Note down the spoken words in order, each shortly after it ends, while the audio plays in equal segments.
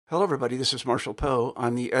Hello, everybody. This is Marshall Poe.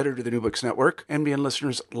 I'm the editor of the New Books Network. NBN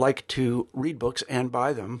listeners like to read books and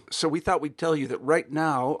buy them. So we thought we'd tell you that right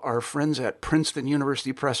now, our friends at Princeton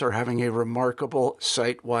University Press are having a remarkable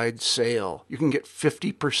site-wide sale. You can get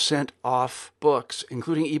 50% off books,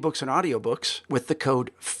 including ebooks and audiobooks, with the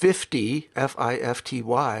code 50,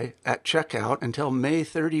 F-I-F-T-Y, at checkout until May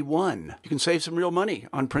 31. You can save some real money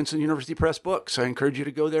on Princeton University Press books. I encourage you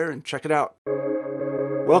to go there and check it out.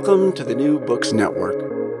 Welcome to the New Books Network.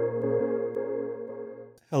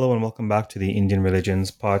 Hello and welcome back to the Indian Religions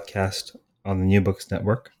podcast on the New Books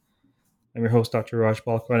Network. I'm your host, Dr. Raj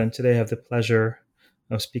Balkaran, and today I have the pleasure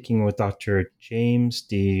of speaking with Dr. James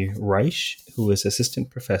D. Reich, who is Assistant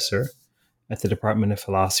Professor at the Department of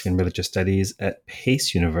Philosophy and Religious Studies at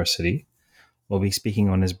Pace University. We'll be speaking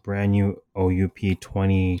on his brand new OUP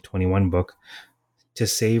 2021 book, To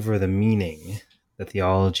Savor the Meaning, the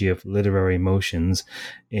Theology of Literary Emotions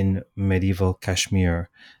in Medieval Kashmir.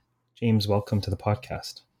 James, welcome to the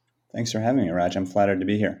podcast. Thanks for having me, Raj. I'm flattered to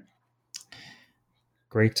be here.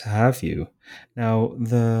 Great to have you. Now,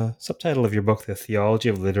 the subtitle of your book, The Theology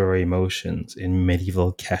of Literary Emotions in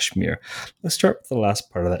Medieval Kashmir. Let's start with the last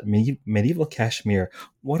part of that. Medieval Kashmir.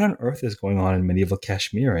 What on earth is going on in medieval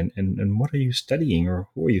Kashmir, and what are you studying, or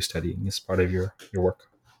who are you studying as part of your work?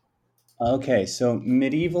 Okay, so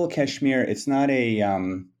medieval Kashmir, it's not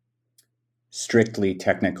a strictly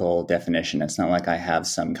technical definition. It's not like I have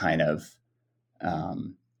some kind of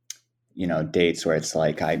dates where it's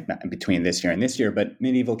like between this year and this year, but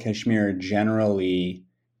medieval Kashmir generally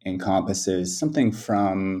encompasses something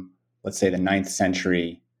from, let's say, the 9th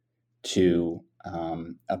century to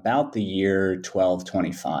about the year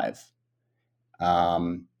 1225.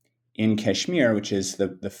 In Kashmir, which is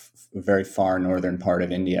the very far northern part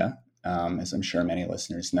of India, as I'm sure many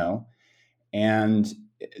listeners know. And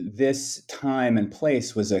this time and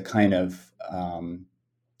place was a kind of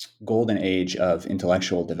golden age of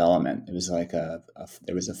intellectual development. It was like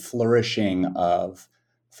there was a flourishing of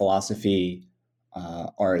philosophy,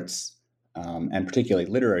 arts, and particularly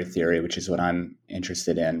literary theory, which is what I'm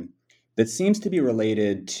interested in, that seems to be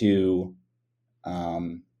related to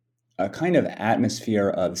a kind of atmosphere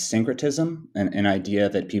of syncretism, an idea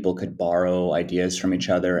that people could borrow ideas from each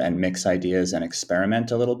other and mix ideas and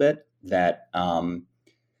experiment a little bit, that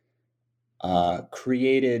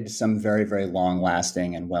created some very, very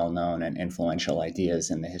long-lasting and well-known and influential ideas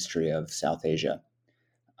in the history of South Asia.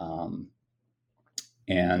 And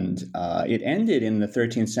it ended in the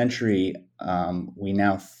 13th century, we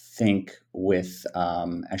now think, with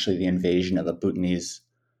actually the invasion of a Bhutanese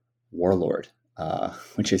warlord,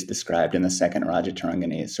 which is described in the second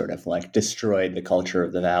Rajatarangani, sort of like destroyed the culture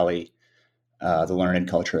of the valley, the learned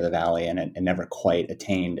culture of the valley, and it never quite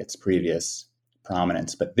attained its previous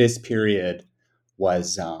prominence. But this period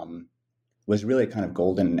was really kind of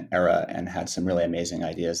golden era and had some really amazing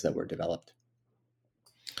ideas that were developed.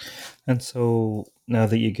 And so now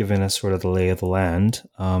that you've given us sort of the lay of the land,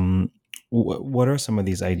 what are some of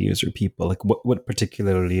these ideas or people? Like what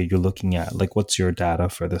particularly are you looking at? Like what's your data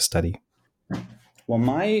for the study? Well,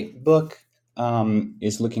 my book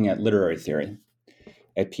is looking at literary theory,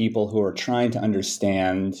 at people who are trying to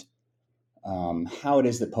understand how it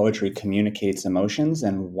is that poetry communicates emotions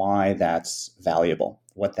and why that's valuable,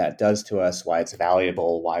 what that does to us, why it's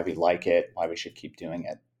valuable, why we like it, why we should keep doing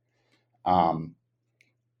it.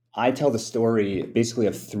 I tell the story basically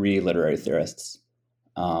of 3 literary theorists.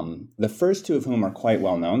 The first 2 of whom are quite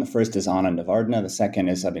well known. The first is Anandavardhana, the second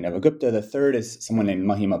is Abhinavagupta, the third is someone named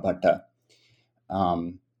Mahima Bhatta,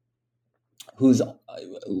 who's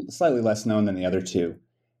slightly less known than the other 2.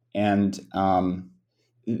 And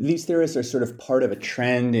these theorists are sort of part of a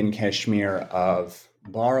trend in Kashmir of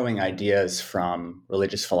borrowing ideas from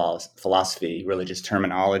religious philosophy, religious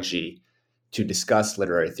terminology to discuss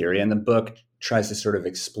literary theory. And the book tries to sort of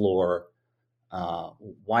explore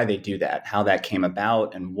why they do that, how that came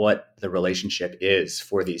about, and what the relationship is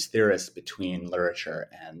for these theorists between literature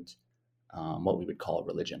and what we would call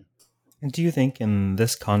religion. And do you think in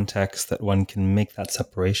this context that one can make that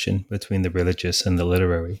separation between the religious and the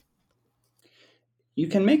literary? You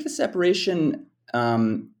can make the separation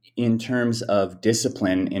in terms of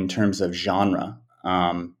discipline, in terms of genre.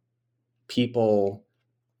 People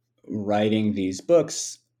writing these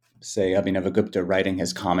books, say Abhinavagupta writing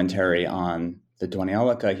his commentary on the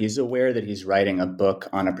Dwanyalaka, he's aware that he's writing a book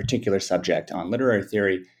on a particular subject, on literary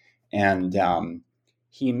theory, and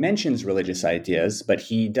he mentions religious ideas, but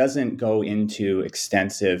he doesn't go into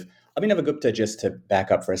extensive... Abhinavagupta, just to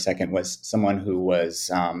back up for a second, was someone who was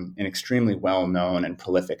an extremely well-known and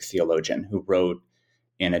prolific theologian who wrote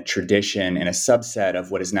in a tradition, in a subset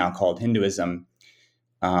of what is now called Hinduism,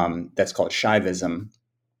 that's called Shaivism.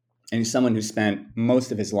 And he's someone who spent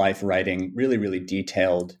most of his life writing really, really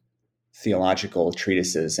detailed theological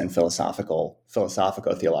treatises and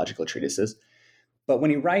philosophico-theological treatises. But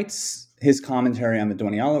when he writes his commentary on the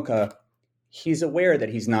Dhvani-aloka, he's aware that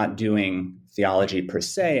he's not doing theology per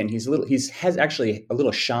se, and he's actually a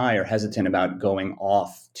little shy or hesitant about going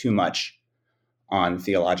off too much on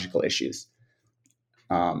theological issues.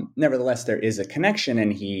 Nevertheless, there is a connection,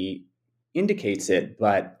 and he indicates it,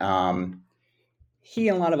 but he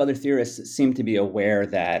and a lot of other theorists seem to be aware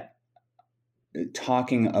that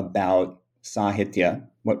talking about Sahitya,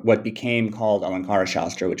 what became called Alankara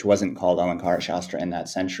Shastra, which wasn't called Alankara Shastra in that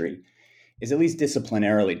century, is at least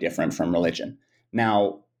disciplinarily different from religion.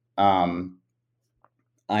 Now, I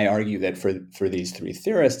argue that for these three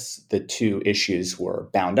theorists, the two issues were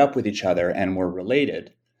bound up with each other and were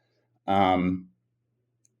related at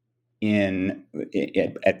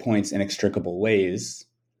points inextricable ways.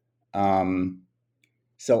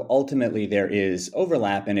 So ultimately, there is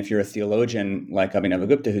overlap. And if you're a theologian like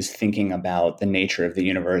Abhinavagupta, who's thinking about the nature of the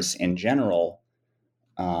universe in general,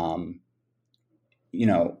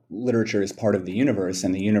 literature is part of the universe,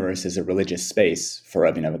 and the universe is a religious space for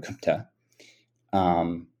Abhinavagupta.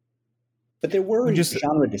 But there were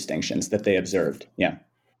genre distinctions that they observed. Yeah.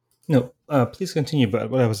 No, please continue.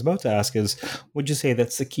 But what I was about to ask is, would you say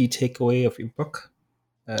that's the key takeaway of your book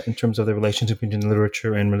in terms of the relationship between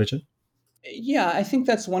literature and religion? Yeah, I think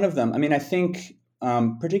that's one of them. I mean, I think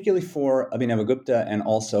particularly for Abhinavagupta and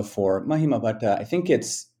also for Mahimabhatta, I think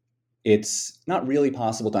it's not really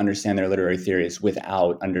possible to understand their literary theories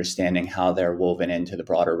without understanding how they're woven into the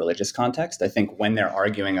broader religious context. I think when they're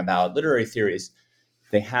arguing about literary theories,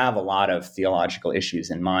 they have a lot of theological issues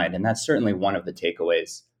in mind, and that's certainly one of the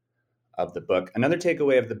takeaways of the book. Another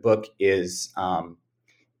takeaway of the book is, to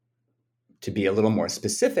be a little more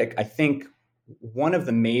specific, I think one of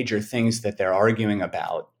the major things that they're arguing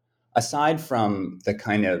about, aside from the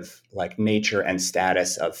kind of like nature and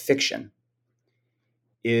status of fiction,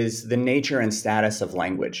 is the nature and status of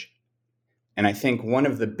language. And I think one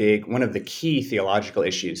of the key theological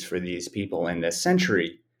issues for these people in this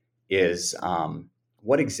century is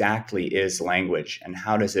what exactly is language and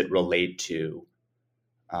how does it relate to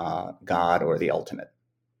God or the ultimate?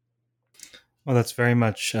 Well, that's very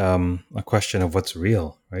much a question of what's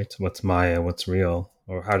real, right? What's Maya, what's real,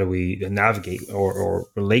 or how do we navigate or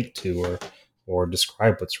relate to or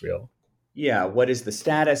describe what's real? Yeah, what is the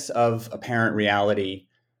status of apparent reality,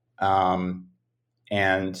 and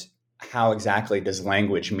how exactly does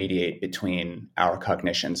language mediate between our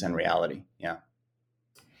cognitions and reality? Yeah.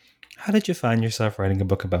 How did you find yourself writing a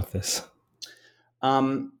book about this?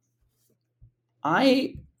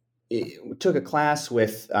 I took a class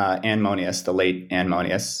with Anne Monius, the late Anne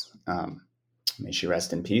Monius, may she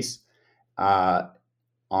rest in peace, on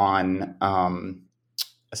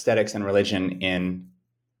aesthetics and religion in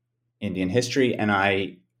Indian history. And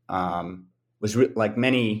I was like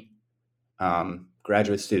many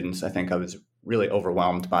graduate students, I think I was really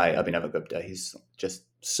overwhelmed by Abhinavagupta. He's just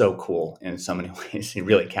so cool in so many ways. He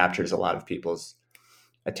really captures a lot of people's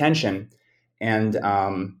attention. And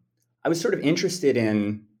I was sort of interested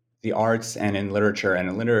in the arts and in literature and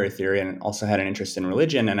in literary theory, and also had an interest in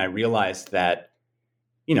religion. And I realized that,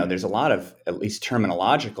 there's a lot of at least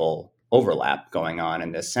terminological overlap going on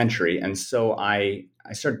in this century. And so I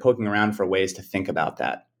started poking around for ways to think about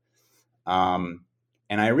that.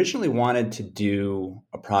 And I originally wanted to do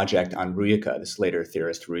a project on Ruyika, this later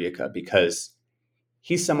theorist Ruyika, because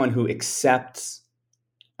he's someone who accepts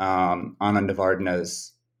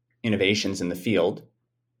Anandavardhana's innovations in the field.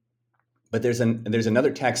 But there's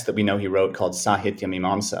another text that we know he wrote called Sahitya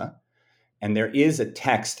Mimamsa. And there is a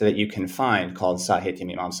text that you can find called Sahitya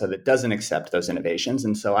Mimamsa that doesn't accept those innovations.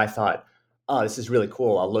 And so I thought, oh, this is really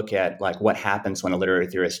cool. I'll look at like what happens when a literary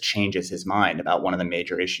theorist changes his mind about one of the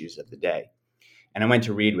major issues of the day. And I went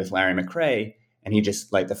to read with Larry McRae, and he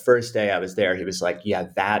just, like, the first day I was there, he was like, yeah,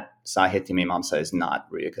 that Sahitya Mimamsa is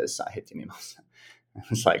not Ruyika's Sahitya Mimamsa. I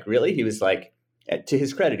was like, really? He was like, to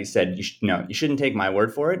his credit, he said, you shouldn't take my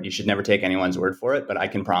word for it. You should never take anyone's word for it, but I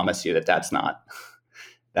can promise you that that's not.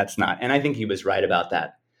 And I think he was right about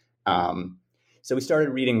that. So we started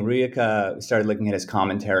reading Ruyika. We started looking at his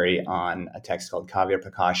commentary on a text called Kavya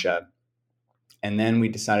Prakasha. And then we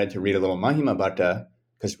decided to read a little Mahimabhatta,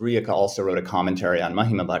 because Ruyika also wrote a commentary on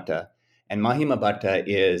Mahimabhatta. And Mahimabhatta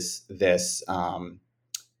is this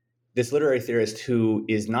literary theorist who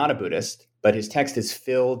is not a Buddhist, but his text is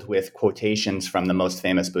filled with quotations from the most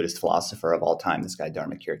famous Buddhist philosopher of all time, this guy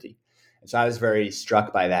Dharmakirti. And so I was very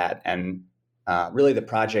struck by that. And really the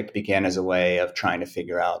project began as a way of trying to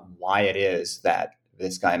figure out why it is that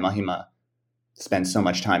this guy Mahima spends so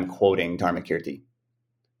much time quoting Dharmakirti.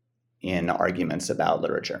 in arguments about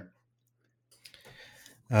literature.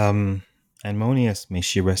 Anmonius, may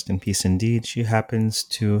she rest in peace indeed. She happens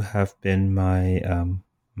to have been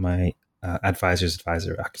my advisor's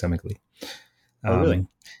advisor academically. Oh, really?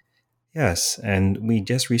 Yes, and we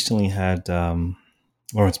just recently had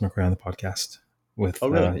Lawrence McRae on the podcast with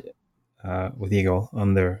with Eagle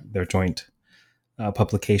on their joint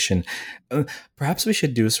publication. Perhaps we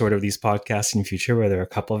should do sort of these podcasts in the future where there are a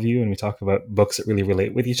couple of you and we talk about books that really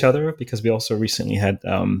relate with each other, because we also recently had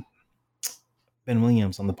Ben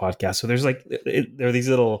Williams on the podcast. So there's there are these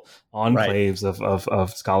little enclaves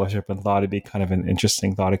of scholarship and thought. It'd be kind of an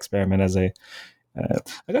interesting thought experiment as I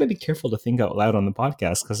got to be careful to think out loud on the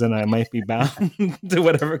podcast, because then I might be bound to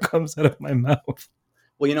whatever comes out of my mouth.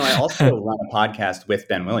 Well, I also run a podcast with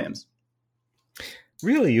Ben Williams.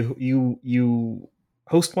 Really? You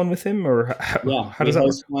host one with him, or how does that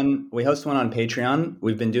work? We host one on Patreon.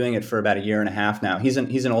 We've been doing it for about 1.5 years now. He's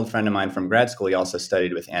an old friend of mine from grad school. He also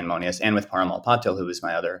studied with Anmonius and with Parimal Patil, who was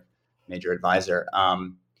my other major advisor.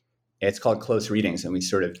 It's called Close Readings, and we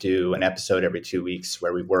sort of do an episode every 2 weeks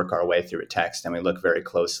where we work our way through a text and we look very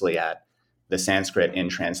closely at the Sanskrit in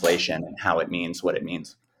translation and how it means what it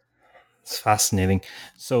means. It's fascinating.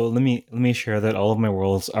 So let me share that all of my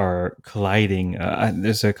worlds are colliding.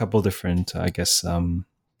 There's a couple different,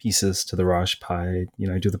 pieces to the Raj Pie.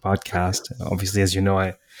 I do the podcast. Obviously, as you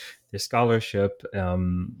know, there's scholarship,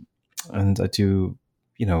 and I do,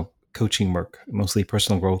 coaching work, mostly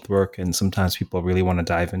personal growth work, and sometimes people really want to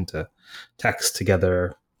dive into text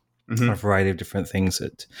together. A variety of different things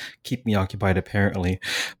that keep me occupied, apparently.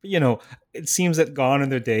 But, it seems that gone are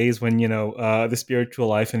the days when, the spiritual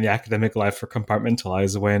life and the academic life are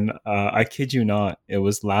compartmentalized. When, I kid you not, it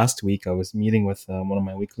was last week, I was meeting with one of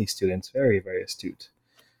my weekly students, very, very astute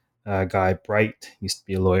guy, Bright, used to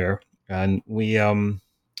be a lawyer. And we, our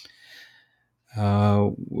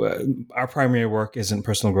primary work isn't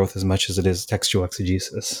personal growth as much as it is textual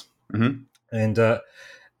exegesis. Mm-hmm. And,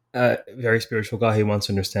 very spiritual guy. He wants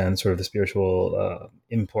to understand sort of the spiritual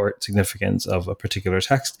import, significance of a particular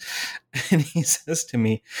text. And he says to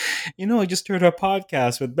me, I just heard a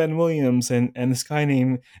podcast with Ben Williams and this guy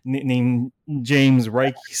named James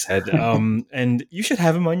Reich, he said, and you should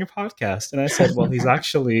have him on your podcast. And I said, well, he's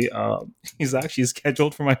actually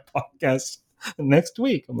scheduled for my podcast next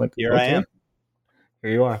week. I'm like, here I am.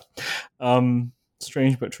 Here you are.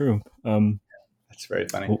 Strange but true. That's very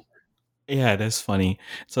funny. Yeah, it is funny.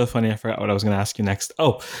 It's so funny. I forgot what I was going to ask you next.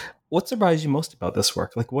 Oh, what surprised you most about this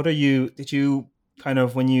work? Like, did you kind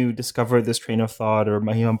of, when you discovered this train of thought or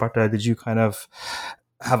Mahimbata, did you kind of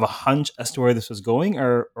have a hunch as to where this was going,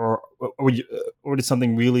 or did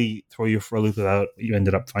something really throw you for a loop that you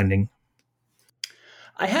ended up finding?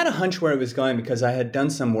 I had a hunch where it was going because I had done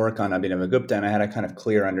some work on Abhinavagupta and I had a kind of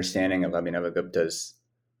clear understanding of Abhinavagupta's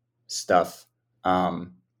stuff.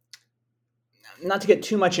 Not to get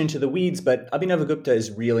too much into the weeds, but Abhinavagupta is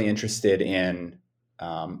really interested in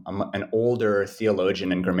an older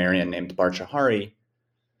theologian and grammarian named Bhartrhari.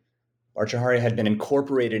 Bhartrhari had been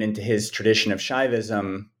incorporated into his tradition of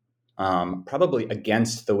Shaivism, probably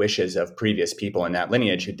against the wishes of previous people in that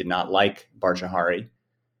lineage who did not like Bhartrhari.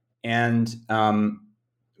 And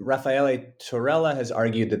Raffaele Torella has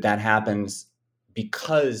argued that happens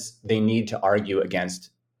because they need to argue against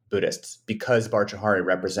Buddhists, because Bhartrhari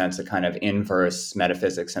represents a kind of inverse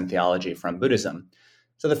metaphysics and theology from Buddhism.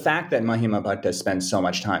 So the fact that Mahimbata spends so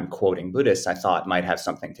much time quoting Buddhists, I thought might have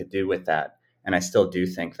something to do with that. And I still do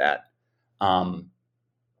think that. In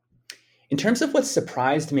terms of what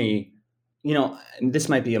surprised me, this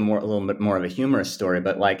might be a little bit more of a humorous story,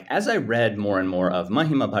 but like as I read more and more of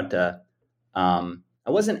Mahimbata, I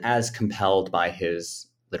wasn't as compelled by his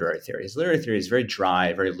literary theory. His literary theory is very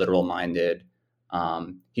dry, very literal-minded.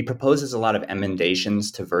 He proposes a lot of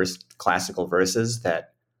emendations to classical verses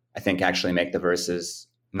that I think actually make the verses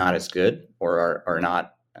not as good or are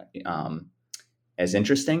not as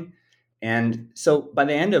interesting. And so by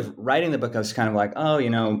the end of writing the book, I was kind of like,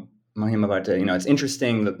 Mahimbata, it's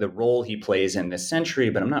interesting the role he plays in this century,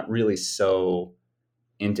 but I'm not really so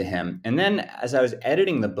into him. And then as I was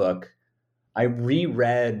editing the book, I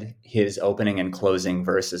reread his opening and closing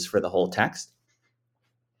verses for the whole text.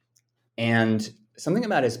 And something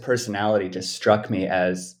about his personality just struck me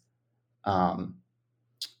as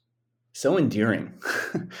so endearing.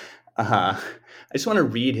 I just want to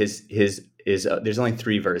read his there's only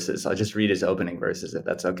 3 verses. I'll just read his opening verses if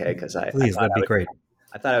that's okay. Please, that'd be great.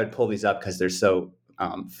 I thought I would pull these up because they're so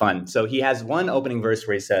fun. So he has one opening verse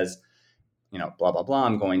where he says, blah, blah, blah,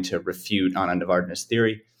 I'm going to refute Anandavardhana's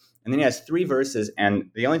theory. And then he has 3 verses.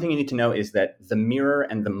 And the only thing you need to know is that the mirror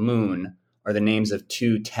and the moon are the names of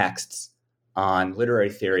 2 texts on literary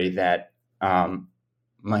theory that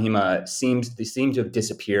Mahima seemed to have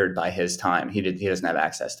disappeared by his time. He doesn't have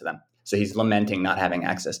access to them. So he's lamenting not having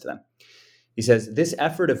access to them. He says, "This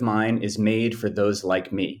effort of mine is made for those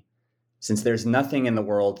like me, since there's nothing in the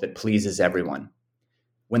world that pleases everyone.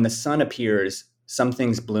 When the sun appears, some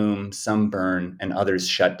things bloom, some burn, and others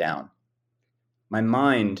shut down. My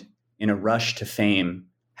mind, in a rush to fame,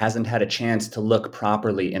 hasn't had a chance to look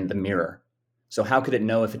properly in the mirror. So how could it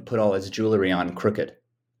know if it put all its jewelry on crooked?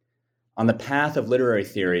 On the path of literary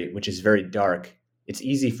theory, which is very dark, it's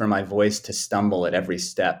easy for my voice to stumble at every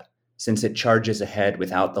step, since it charges ahead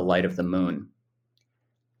without the light of the moon.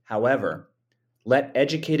 However, let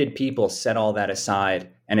educated people set all that aside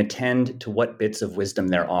and attend to what bits of wisdom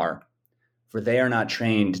there are, for they are not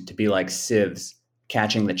trained to be like sieves,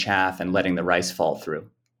 catching the chaff and letting the rice fall through."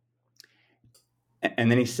 And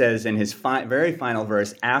then he says in his very final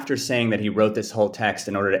verse, after saying that he wrote this whole text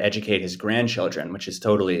in order to educate his grandchildren, which is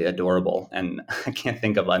totally adorable, and I can't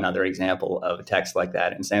think of another example of a text like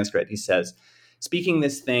that in Sanskrit, he says, "Speaking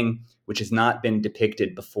this thing which has not been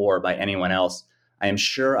depicted before by anyone else, I am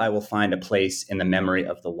sure I will find a place in the memory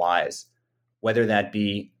of the wise, whether that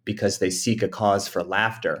be because they seek a cause for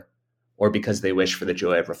laughter or because they wish for the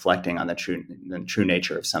joy of reflecting on the true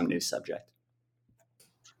nature of some new subject."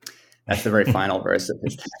 That's the very final verse of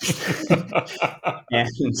his text. And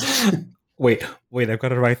Wait, I've got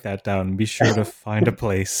to write that down. Be sure to find a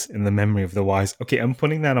place in the memory of the wise. Okay, I'm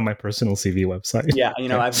putting that on my personal CV website. yeah,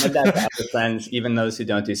 I've said that to other friends, even those who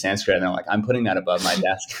don't do Sanskrit, and they're like, I'm putting that above my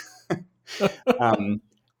desk.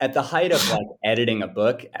 At the height of editing a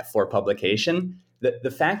book for publication, the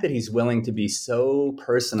fact that he's willing to be so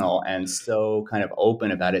personal and so kind of open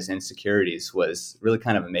about his insecurities was really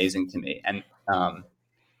kind of amazing to me. And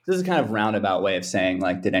this is kind of roundabout way of saying,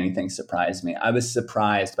 did anything surprise me? I was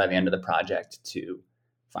surprised by the end of the project to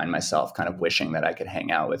find myself kind of wishing that I could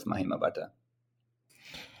hang out with Mahima Bhatta.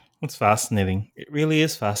 It's fascinating. It really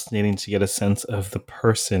is fascinating to get a sense of the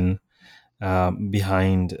person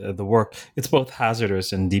behind the work. It's both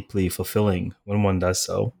hazardous and deeply fulfilling when one does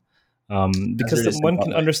so. Because one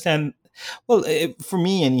can understand, for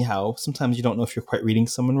me anyhow, sometimes you don't know if you're quite reading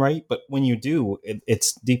someone right, but when you do,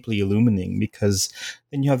 it's deeply illuminating because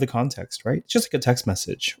then you have the context, right? It's just like a text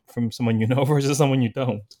message from someone you know versus someone you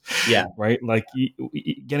don't. Yeah. Right?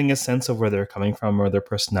 Getting a sense of where they're coming from or their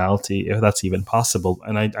personality, if that's even possible.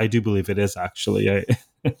 And I do believe it is actually.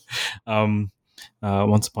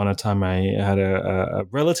 Once upon a time, I had a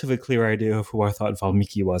relatively clear idea of who I thought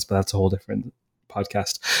Valmiki was, but that's a whole different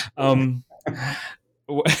podcast.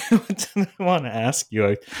 What I want to ask you,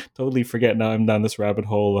 I totally forget now. I'm down this rabbit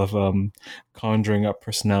hole of conjuring up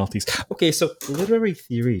personalities. Okay, so literary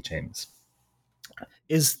theory, James.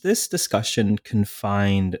 Is this discussion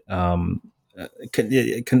confined?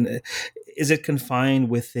 Is it confined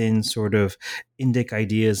within sort of Indic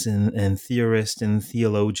ideas and theorists and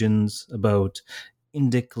theologians about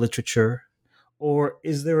Indic literature? Or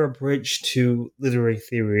is there a bridge to literary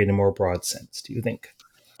theory in a more broad sense, do you think?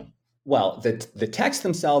 Well, the texts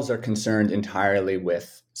themselves are concerned entirely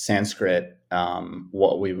with Sanskrit,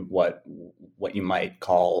 what you might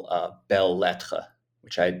call belles lettres,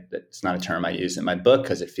 which it's not a term I use in my book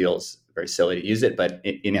because it feels very silly to use it, but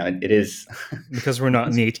it is because we're not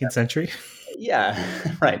in the 18th century. Yeah,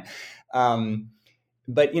 right.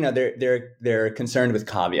 But they're concerned with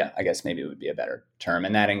kavya, I guess maybe it would be a better term,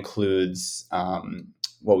 and that includes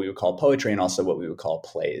what we would call poetry and also what we would call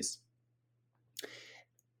plays.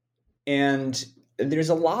 And there's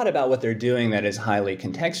a lot about what they're doing that is highly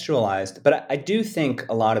contextualized, but I do think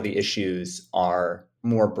a lot of the issues are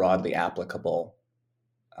more broadly applicable.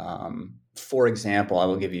 For example, I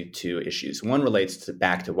will give you two issues. One relates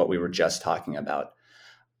back to what we were just talking about.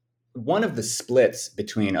 One of the splits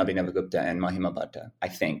between Abhinavagupta and Mahima Bhatta, I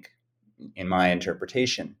think, in my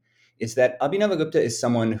interpretation, is that Abhinavagupta is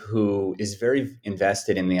someone who is very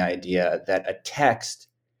invested in the idea that a text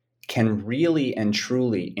can really and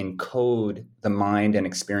truly encode the mind and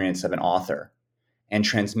experience of an author and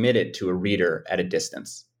transmit it to a reader at a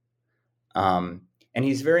distance. And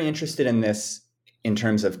he's very interested in this in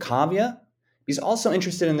terms of kavya. He's also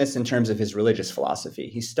interested in this in terms of his religious philosophy.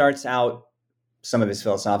 He starts out some of his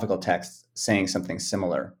philosophical texts saying something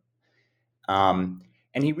similar. And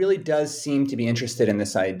he really does seem to be interested in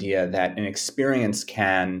this idea that an experience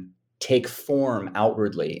can take form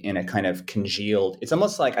outwardly in a kind of congealed, it's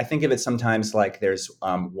almost like, I think of it sometimes like there's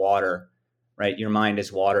water, right? Your mind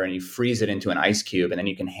is water and you freeze it into an ice cube and then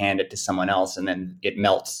you can hand it to someone else and then it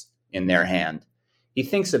melts in their hand. He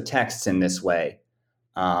thinks of texts in this way.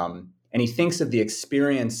 And he thinks of the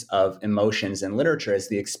experience of emotions in literature as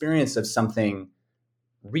the experience of something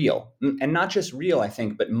real, and not just real, I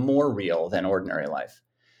think, but more real than ordinary life.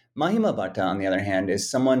 Mahima Bhatta, on the other hand,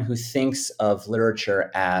 is someone who thinks of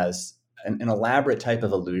literature as an elaborate type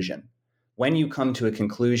of illusion. When you come to a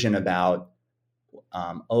conclusion about,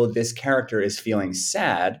 this character is feeling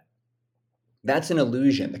sad, that's an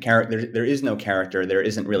illusion. The character, there is no character, there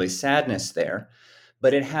isn't really sadness there,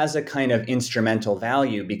 but it has a kind of instrumental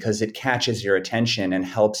value because it catches your attention and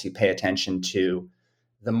helps you pay attention to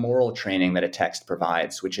the moral training that a text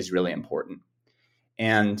provides, which is really important.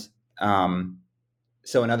 And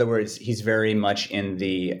so, in other words, he's very much in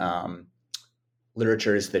the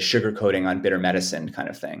literature's the sugarcoating on bitter medicine kind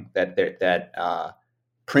of thing. That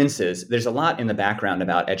princes, there's a lot in the background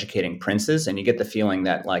about educating princes, and you get the feeling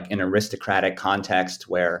that, like, in an aristocratic context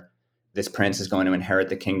where this prince is going to inherit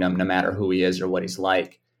the kingdom no matter who he is or what he's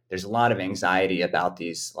like, there's a lot of anxiety about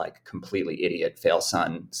these, like, completely idiot, fail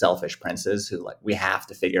son, selfish princes who, like, we have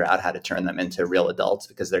to figure out how to turn them into real adults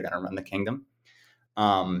because they're going to run the kingdom.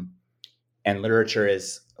 And literature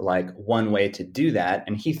is, like, one way to do that.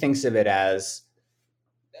 And he thinks of it as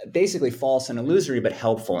basically false and illusory, but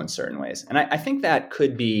helpful in certain ways. And I think that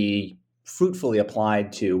could be fruitfully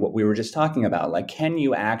applied to what we were just talking about. Like, can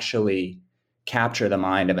you actually capture the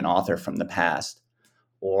mind of an author from the past?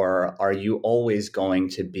 Or are you always going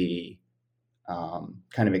to be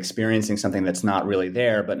kind of experiencing something that's not really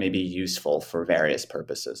there, but maybe useful for various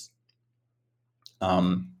purposes?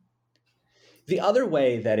 The other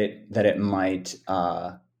way that it might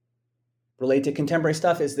relate to contemporary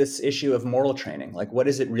stuff is this issue of moral training. Like, what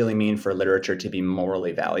does it really mean for literature to be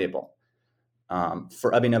morally valuable?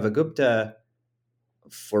 For Abhinavagupta,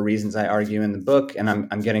 for reasons I argue in the book, and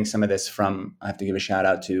I'm getting some of this from, I have to give a shout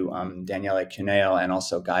out to Daniele Cuneo and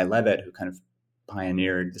also Guy Levitt, who kind of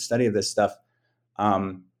pioneered the study of this stuff.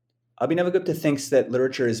 Abhinavagupta thinks that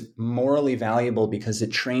literature is morally valuable because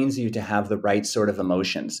it trains you to have the right sort of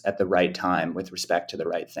emotions at the right time with respect to the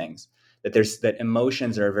right things. That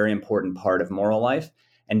emotions are a very important part of moral life,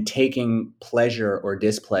 and taking pleasure or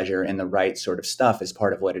displeasure in the right sort of stuff is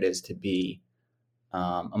part of what it is to be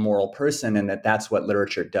a moral person, and that's what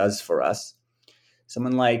literature does for us.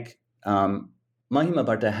 Someone like Mahima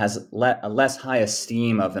Bhatta has a less high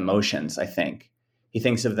esteem of emotions, I think. He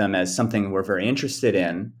thinks of them as something we're very interested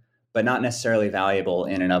in, but not necessarily valuable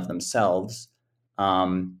in and of themselves.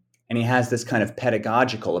 And he has this kind of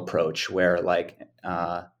pedagogical approach where, like,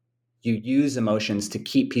 you use emotions to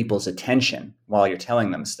keep people's attention while you're telling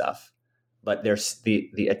them stuff, but there's the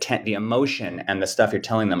emotion and the stuff you're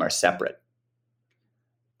telling them are separate.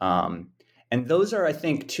 And those are, I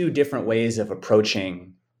think, two different ways of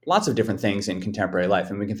approaching lots of different things in contemporary life.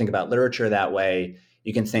 And we can think about literature that way.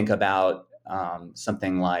 You can think about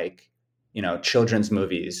something like, children's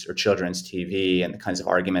movies or children's TV and the kinds of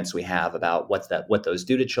arguments we have about what those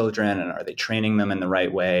do to children, and are they training them in the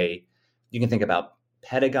right way? You can think about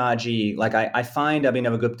pedagogy. Like, I find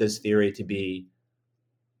Abhinavagupta's theory to be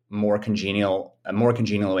a more congenial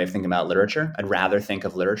way of thinking about literature. I'd rather think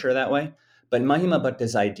of literature that way. But Mahima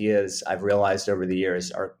Bhatta's ideas, I've realized over the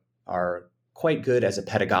years, are quite good as a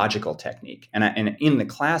pedagogical technique. And in the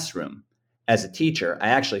classroom, as a teacher, I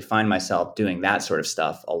actually find myself doing that sort of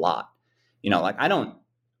stuff a lot. Like, I don't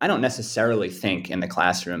necessarily think in the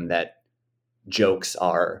classroom that jokes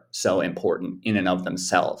are so important in and of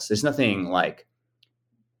themselves. There's nothing, like,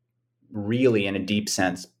 really in a deep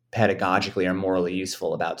sense pedagogically or morally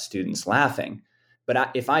useful about students laughing.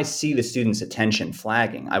 But if I see the student's attention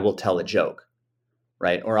flagging, I will tell a joke,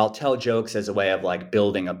 right? Or I'll tell jokes as a way of, like,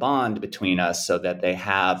 building a bond between us so that they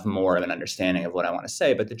have more of an understanding of what I want to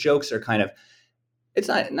say. But the jokes are kind of, it's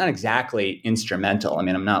not exactly instrumental. I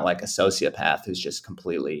mean, I'm not like a sociopath who's just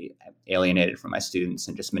completely alienated from my students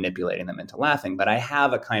and just manipulating them into laughing. But I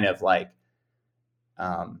have a kind of, like,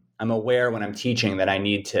 I'm aware when I'm teaching that I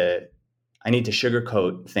need to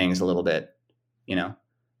sugarcoat things a little bit,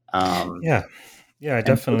 Yeah,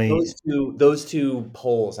 definitely. Those two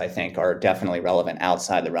poles, I think, are definitely relevant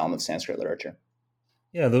outside the realm of Sanskrit literature.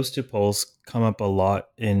 Yeah, those two poles come up a lot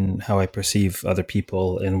in how I perceive other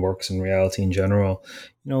people in works and reality in general.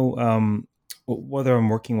 Whether I'm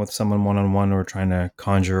working with someone one-on-one or trying to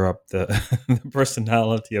conjure up the, the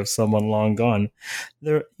personality of someone long gone,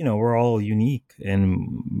 we're all unique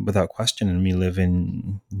and without question, and we live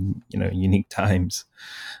in, unique times.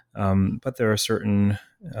 But there are certain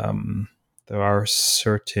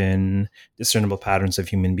discernible patterns of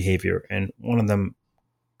human behavior. And one of them,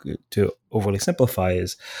 to overly simplify,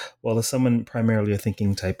 is, is someone primarily a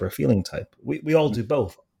thinking type or a feeling type? We all do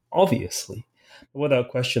both, obviously. But without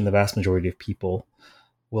question, the vast majority of people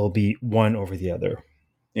will be one over the other.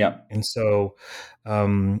 Yeah. And so,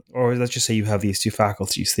 or let's just say you have these two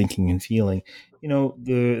faculties, thinking and feeling.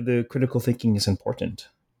 The critical thinking is important.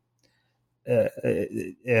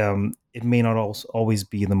 It may not always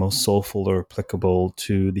be the most soulful or applicable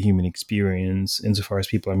to the human experience insofar as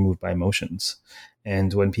people are moved by emotions.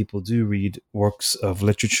 And when people do read works of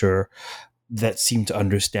literature that seem to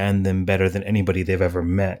understand them better than anybody they've ever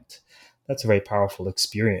met, that's a very powerful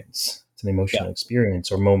experience. It's an Yeah. emotional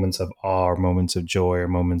experience, or moments of awe, or moments of joy, or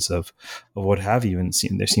moments of what have you. And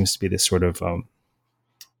there seems to be this sort of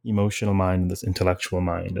emotional mind and this intellectual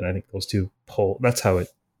mind. And I think those two pull. That's how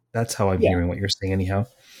I'm Yeah. hearing what you're saying, anyhow.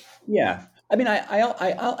 Yeah. I mean,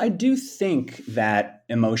 I do think that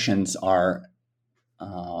emotions are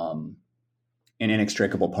um, an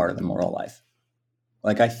inextricable part of the moral life.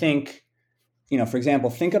 Like, I think, for example,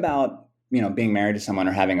 think about, being married to someone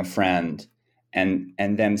or having a friend and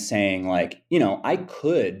them saying like, I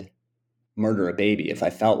could murder a baby if I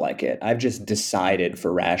felt like it. I've just decided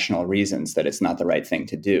for rational reasons that it's not the right thing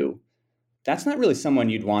to do. That's not really someone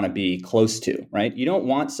you'd want to be close to, right? You don't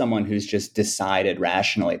want someone who's just decided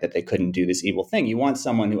rationally that they couldn't do this evil thing. You want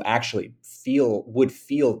someone who actually would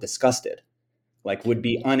feel disgusted, like would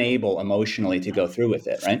be unable emotionally to go through with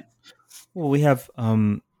it, right? Well, we have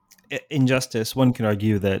injustice. One can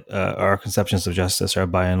argue that our conceptions of justice are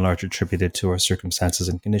by and large attributed to our circumstances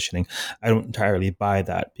and conditioning. I don't entirely buy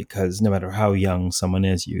that, because no matter how young someone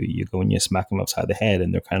is, you go and you smack them upside the head,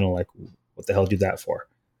 and they're kind of like, "What the hell do that for?"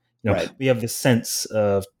 Right. We have this sense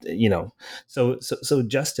of, so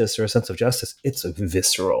justice, or a sense of justice, it's a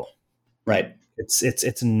visceral. Right.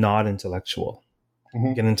 It's not intellectual. Mm-hmm.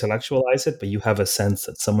 You can intellectualize it, but you have a sense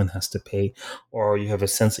that someone has to pay, or you have a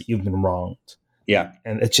sense that you've been wronged. Yeah.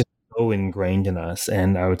 And it's just so ingrained in us.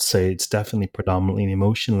 And I would say it's definitely predominantly an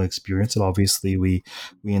emotional experience. And obviously we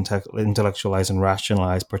intellectualize and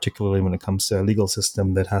rationalize, particularly when it comes to a legal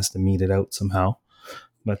system that has to mete it out somehow.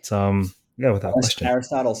 But yeah, without question.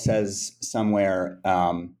 Aristotle says somewhere,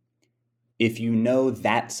 if you know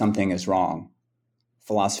that something is wrong,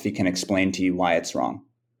 philosophy can explain to you why it's wrong.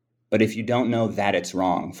 But if you don't know that it's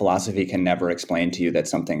wrong, philosophy can never explain to you that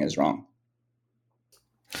something is wrong.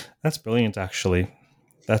 That's brilliant, actually.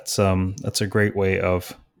 That's a great way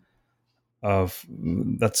of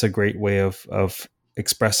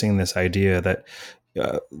expressing this idea that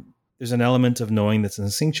there's an element of knowing that's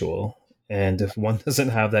instinctual, and if one doesn't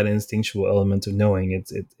have that instinctual element of knowing,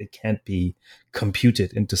 it can't be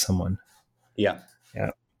computed into someone. Yeah.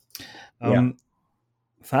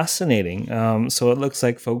 Fascinating. So it looks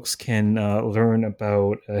like folks can learn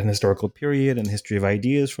about an historical period and history of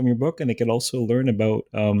ideas from your book, and they can also learn about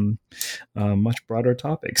much broader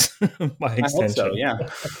topics by extension. I hope so, yeah.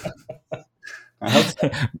 I hope so.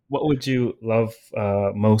 What would you love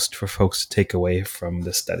most for folks to take away from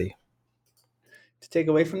this study? To take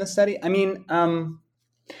away from the study? I mean,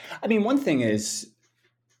 one thing is,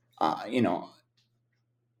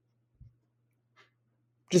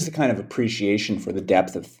 just a kind of appreciation for the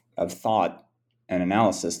depth of thought and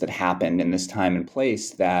analysis that happened in this time and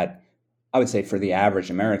place that I would say for the average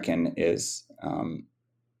American is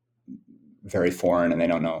very foreign, and they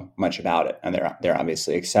don't know much about it. And there are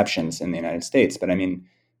obviously exceptions in the United States, but I mean,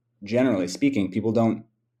 generally speaking, people don't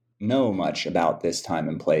know much about this time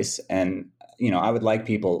and place. And, I would like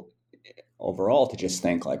people overall to just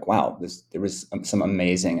think like, wow, there was some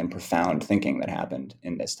amazing and profound thinking that happened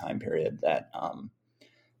in this time period that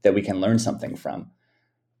we can learn something from.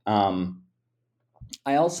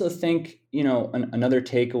 I also think, another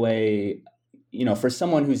takeaway, for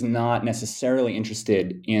someone who's not necessarily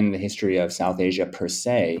interested in the history of South Asia per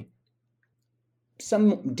se,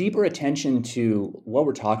 some deeper attention to what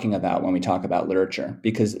we're talking about when we talk about literature,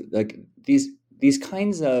 because like these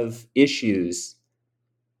kinds of issues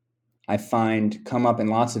I find come up in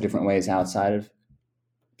lots of different ways outside of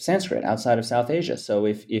Sanskrit, outside of South Asia. So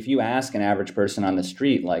if you ask an average person on the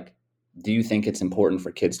street, like, do you think it's important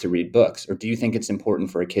for kids to read books? Or do you think it's important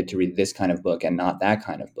for a kid to read this kind of book and not that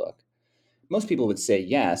kind of book? Most people would say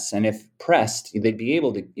yes. And if pressed, they'd be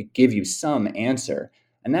able to give you some answer.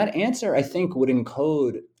 And that answer, I think, would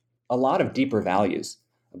encode a lot of deeper values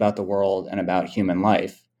about the world and about human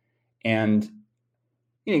life. And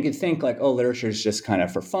you could think like, oh, literature is just kind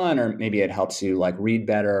of for fun, or maybe it helps you like read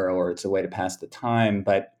better, or it's a way to pass the time.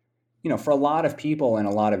 But, for a lot of people in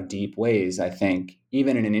a lot of deep ways, I think,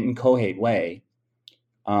 even in an inchoate way,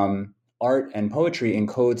 art and poetry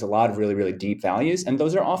encodes a lot of really, really deep values. And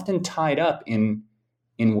those are often tied up in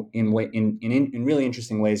really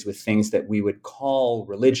interesting ways with things that we would call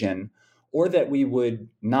religion, or that we would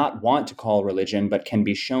not want to call religion, but can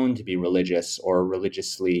be shown to be religious or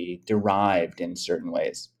religiously derived in certain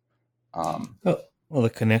ways. Well, the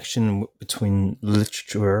connection between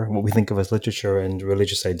literature, what we think of as literature, and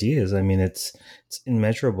religious ideas, I mean, it's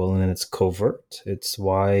immeasurable and it's covert. It's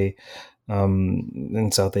why in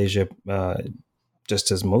South Asia, just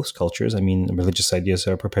as most cultures, I mean, religious ideas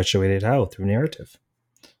are perpetuated how? Through narrative,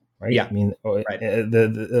 right? Yeah, I mean, right.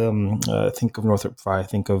 think of Northrop Frye. I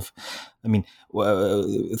mean,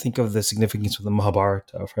 think of the significance of the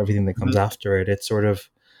Mahabharata for everything that comes after it. It's sort of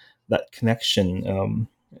that connection.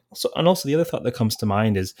 And also the other thought that comes to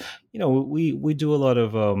mind is, we do a lot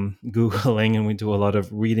of Googling, and we do a lot of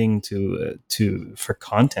reading for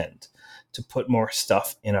content to put more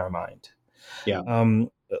stuff in our mind. Yeah.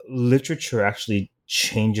 Literature actually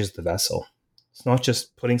changes the vessel. It's not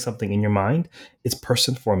just putting something in your mind, it's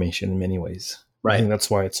person formation in many ways. Right. I think that's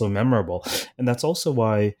why it's so memorable. And that's also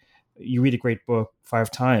why you read a great book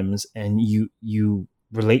 5 times and you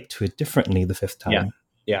relate to it differently the 5th time.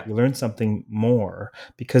 Yeah. You learn something more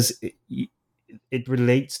because it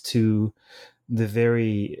relates to the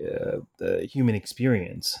very the human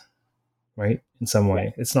experience, right? In some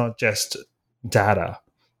way. It's not just data,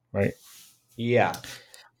 right? Yeah.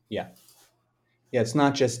 It's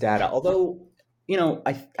not just data. Although,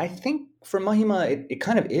 I think for Mahima, it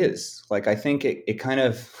kind of is. Like, I think it kind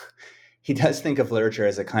of, he does think of literature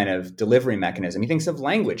as a kind of delivery mechanism. He thinks of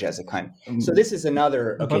language as a kind. So this is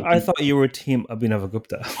another. Okay, but I thought you were team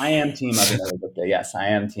Abhinavagupta. I am team Abhinavagupta. Yes, I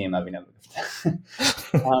am team Abhinavagupta.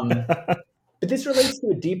 But this relates to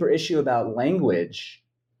a deeper issue about language.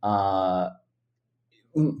 Because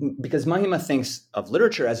Mahima thinks of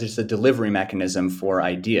literature as just a delivery mechanism for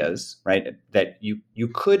ideas, right? That you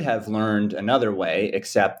could have learned another way,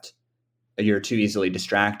 except you're too easily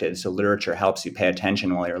distracted. So literature helps you pay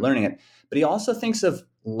attention while you're learning it. But he also thinks of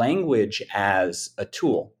language as a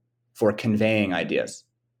tool for conveying ideas.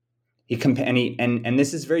 And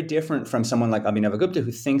this is very different from someone like Abhinavagupta,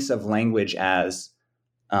 who thinks of language as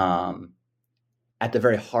at the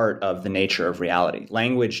very heart of the nature of reality.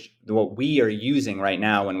 Language, what we are using right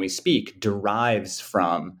now when we speak, derives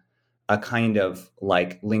from a kind of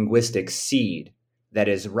like linguistic seed that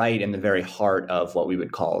is right in the very heart of what we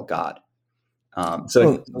would call God.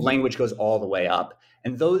 So language goes all the way up,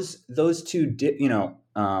 and those two,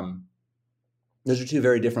 those are two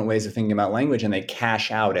very different ways of thinking about language, and they cash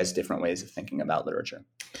out as different ways of thinking about literature.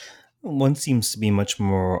 One seems to be much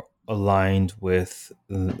more aligned with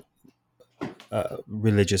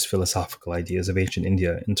religious philosophical ideas of ancient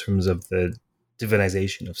India in terms of the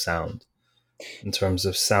divinization of sound, in terms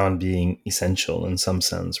of sound being essential in some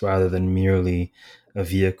sense, rather than merely a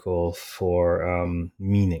vehicle for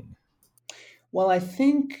meaning. Well, I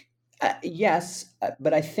think, yes,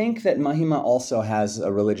 but I think that Mahima also has a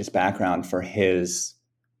religious background for his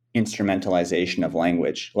instrumentalization of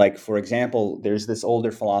language. Like, for example, there's this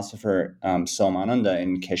older philosopher, Somananda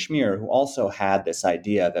in Kashmir, who also had this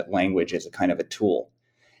idea that language is a kind of a tool.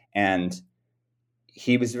 And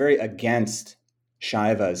he was very against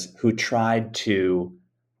Shaivas who tried to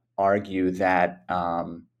argue that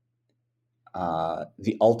the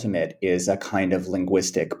ultimate is a kind of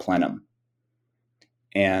linguistic plenum.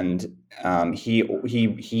 And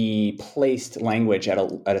he placed language at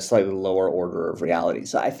a slightly lower order of reality.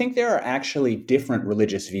 So I think there are actually different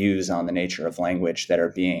religious views on the nature of language that are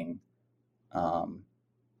being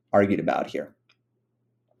argued about here.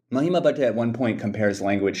 Mahima Bhatta at one point compares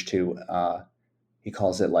language to, he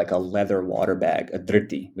calls it like a leather water bag, a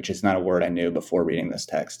driti, which is not a word I knew before reading this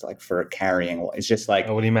text, like for carrying. It's just like,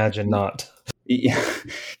 I would imagine not. You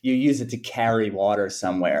use it to carry water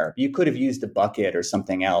somewhere. You could have used a bucket or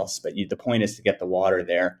something else, but the point is to get the water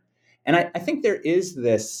there. And I think there is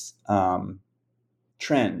this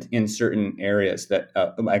trend in certain areas that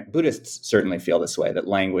like Buddhists certainly feel this way, that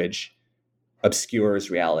language obscures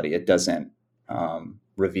reality. It doesn't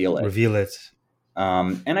reveal it.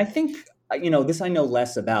 And I think, this I know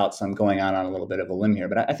less about, so I'm going on a little bit of a limb here,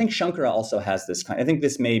 but I think Shankara also has this I think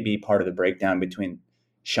this may be part of the breakdown between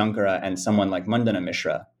Shankara and someone like Mandana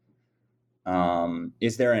Mishra.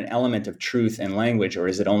 Is there an element of truth in language, or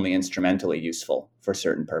is it only instrumentally useful for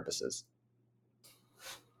certain purposes?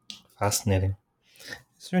 Fascinating.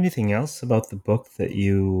 Is there anything else about the book that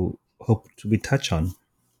you hope we touch on?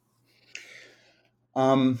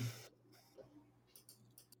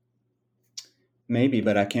 Maybe,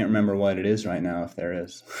 but I can't remember what it is right now, if there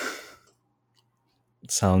is.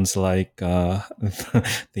 Sounds like the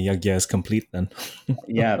yagya is complete then.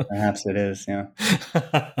 Yeah, perhaps it is, yeah.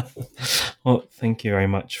 Well, thank you very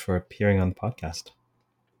much for appearing on the podcast.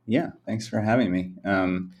 Yeah, thanks for having me.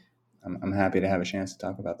 I'm happy to have a chance to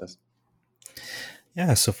talk about this.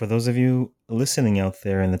 Yeah, so for those of you listening out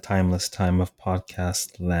there in the timeless time of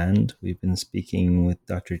podcast land, we've been speaking with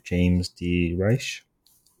Dr. James D. Reich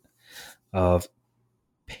of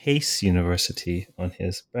Pace University on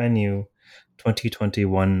his brand new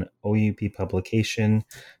 2021 OUP publication,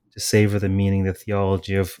 To Savor the Meaning, the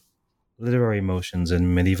Theology of Literary Motions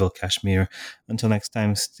in Medieval Kashmir. Until next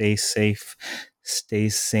time, stay safe, stay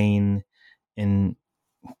sane, and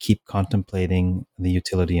keep contemplating the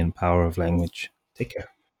utility and power of language. Take care.